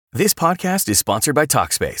This podcast is sponsored by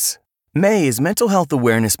Talkspace. May is Mental Health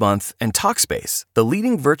Awareness Month, and Talkspace, the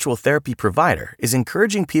leading virtual therapy provider, is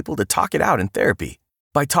encouraging people to talk it out in therapy.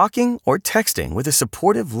 By talking or texting with a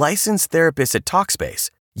supportive, licensed therapist at Talkspace,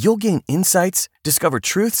 you'll gain insights, discover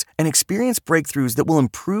truths, and experience breakthroughs that will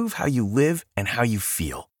improve how you live and how you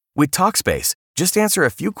feel. With Talkspace, just answer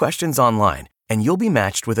a few questions online, and you'll be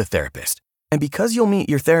matched with a therapist. And because you'll meet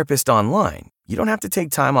your therapist online, you don't have to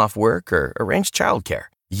take time off work or arrange childcare.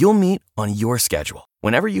 You'll meet on your schedule,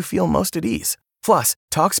 whenever you feel most at ease. Plus,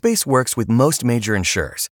 Talkspace works with most major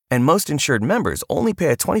insurers, and most insured members only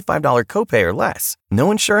pay a $25 copay or less. No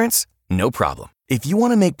insurance? No problem. If you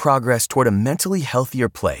want to make progress toward a mentally healthier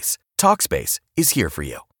place, Talkspace is here for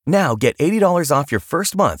you. Now get $80 off your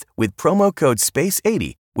first month with promo code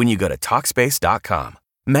SPACE80 when you go to Talkspace.com.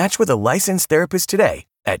 Match with a licensed therapist today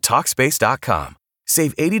at Talkspace.com.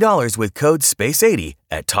 Save $80 with code SPACE80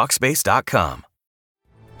 at Talkspace.com.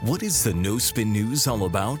 What is the No Spin News all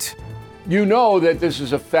about? You know that this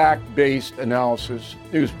is a fact-based analysis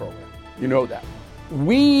news program. You know that.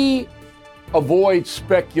 We avoid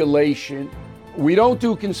speculation. We don't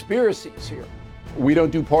do conspiracies here. We don't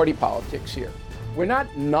do party politics here. We're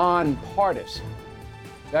not nonpartisan.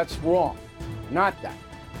 That's wrong. Not that.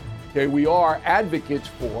 Okay, we are advocates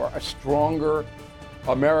for a stronger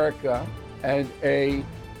America and a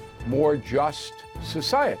more just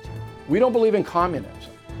society. We don't believe in communism.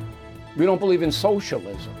 We don't believe in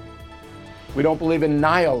socialism. We don't believe in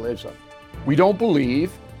nihilism. We don't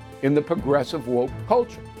believe in the progressive woke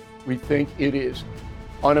culture. We think it is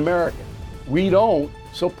un-American. We don't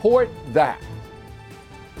support that.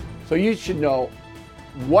 So you should know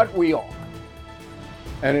what we are,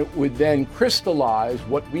 and it would then crystallize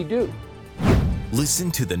what we do.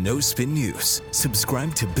 Listen to the No Spin News.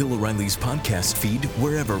 Subscribe to Bill O'Reilly's podcast feed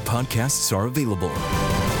wherever podcasts are available.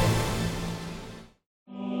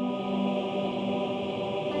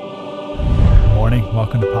 Morning.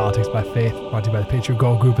 Welcome to Politics by Faith, brought to you by the Patriot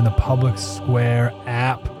Gold Group and the Public Square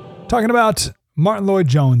app. Talking about Martin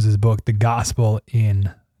Lloyd-Jones's book, The Gospel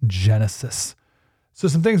in Genesis. So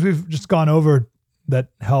some things we've just gone over that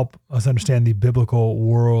help us understand the biblical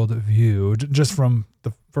worldview, just from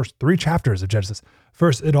the first 3 chapters of Genesis.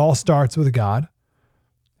 First, it all starts with God.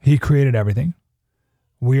 He created everything.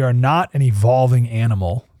 We are not an evolving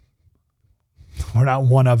animal. We're not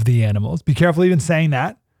one of the animals. Be careful even saying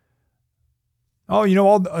that. Oh,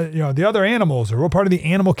 all the other animals, or we're part of the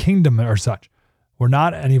animal kingdom or such. We're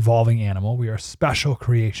not an evolving animal. We are a special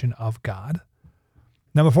creation of God.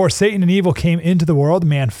 Now, before Satan and evil came into the world,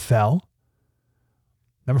 man fell.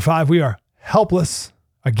 Number 5, we are helpless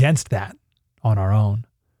against that on our own.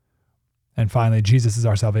 And finally, Jesus is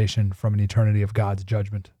our salvation from an eternity of God's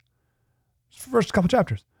judgment. First couple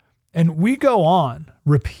chapters. And we go on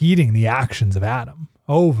repeating the actions of Adam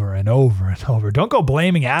over and over and over. Don't go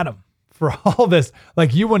blaming Adam for all this,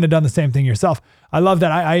 like you wouldn't have done the same thing yourself. I love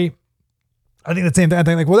that. I think the same thing. I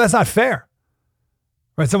think well, that's not fair.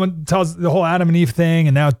 Right? Someone tells the whole Adam and Eve thing,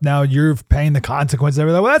 and now you're paying the consequences of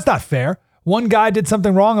everything. Well, that's not fair. One guy did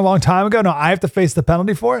something wrong a long time ago. No, I have to face the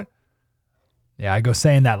penalty for it. Yeah, I go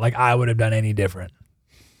saying that like I would have done any different.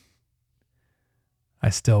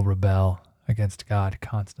 I still rebel against God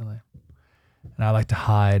constantly. And I like to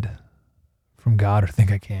hide from God or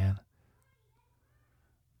think I can.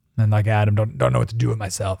 And like Adam, don't know what to do with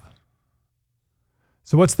myself.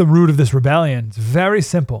 So what's the root of this rebellion? It's very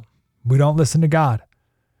simple. We don't listen to God.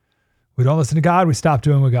 We don't listen to God. We stop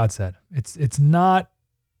doing what God said. It's not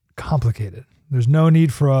complicated. There's no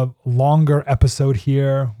need for a longer episode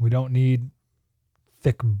here. We don't need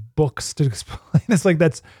thick books to explain this. Like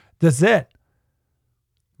that's it.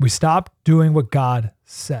 We stop doing what God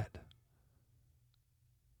said.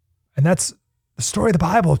 And that's the story of the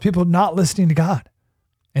Bible, is people not listening to God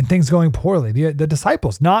and things going poorly. The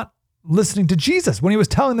disciples not listening to Jesus when he was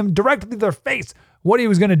telling them directly to their face what he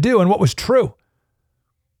was going to do and what was true.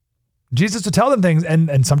 Jesus would tell them things,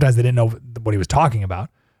 and sometimes they didn't know what he was talking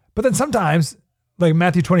about. But then sometimes, like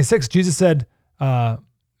Matthew 26, Jesus said, hey,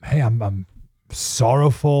 I'm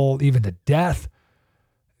sorrowful even to death.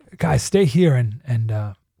 Guys, stay here and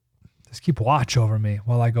just keep watch over me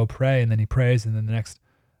while I go pray. And then he prays, and then the next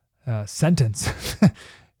sentence,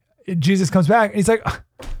 Jesus comes back, and he's like,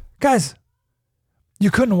 guys,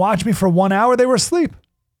 you couldn't watch me for 1 hour? They were asleep.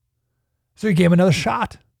 So he gave him another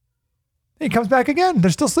shot. And he comes back again.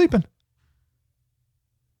 They're still sleeping.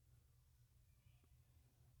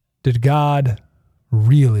 Did God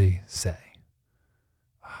really say?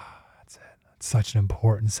 That's it. That's such an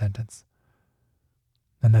important sentence.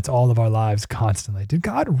 And that's all of our lives constantly. Did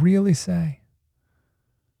God really say?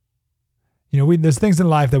 There's things in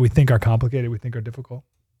life that we think are complicated, we think are difficult.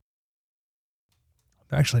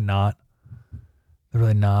 They're actually not. They're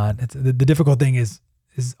really not. It's, the difficult thing is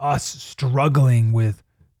us struggling with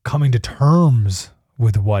coming to terms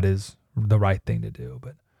with what is the right thing to do.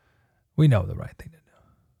 But we know the right thing to do.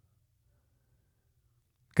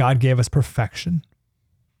 God gave us perfection.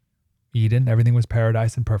 Eden, everything was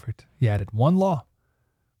paradise and perfect. He added one law.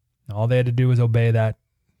 All they had to do was obey that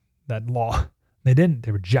law. They didn't.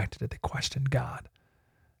 They rejected it. They questioned God.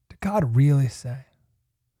 Did God really say?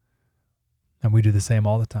 And we do the same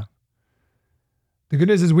all the time. The good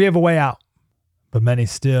news is we have a way out, but many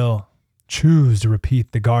still choose to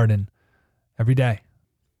repeat the garden every day.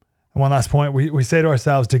 And one last point, we say to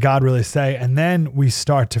ourselves, did God really say? And then we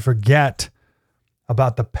start to forget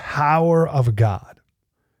about the power of God.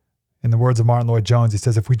 In the words of Martin Lloyd-Jones, he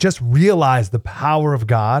says, if we just realize the power of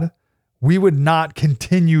God, we would not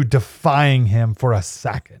continue defying him for a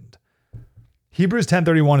second. Hebrews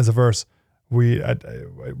 10:31 is a verse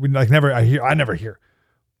I never hear.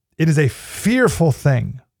 It is a fearful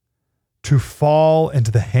thing to fall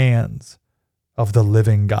into the hands of the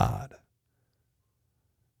living God.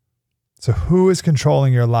 So who is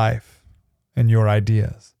controlling your life and your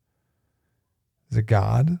ideas? Is it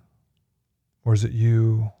God? Or is it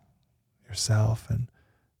you, yourself, and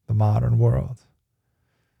the modern world?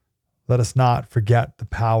 Let us not forget the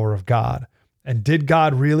power of God. And did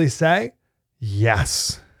God really say?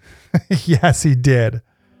 Yes. Yes, he did.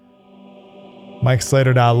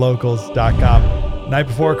 MikeSlater.locals.com. Night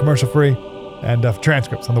before, commercial free, and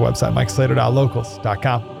transcripts on the website,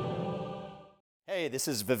 MikeSlater.locals.com. Hey, this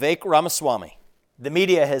is Vivek Ramaswamy. The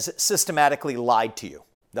media has systematically lied to you.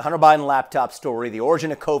 The Hunter Biden laptop story, the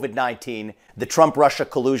origin of COVID-19, the Trump-Russia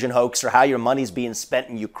collusion hoax, or how your money's being spent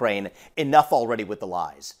in Ukraine. Enough already with the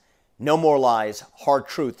lies. No more lies, hard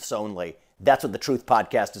truths only. That's what the Truth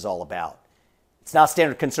Podcast is all about. It's not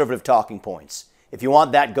standard conservative talking points. If you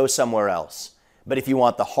want that, go somewhere else. But if you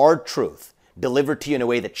want the hard truth delivered to you in a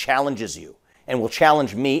way that challenges you and will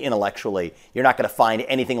challenge me intellectually, you're not going to find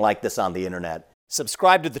anything like this on the internet.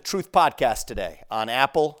 Subscribe to the Truth Podcast today on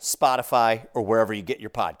Apple, Spotify, or wherever you get your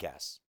podcasts.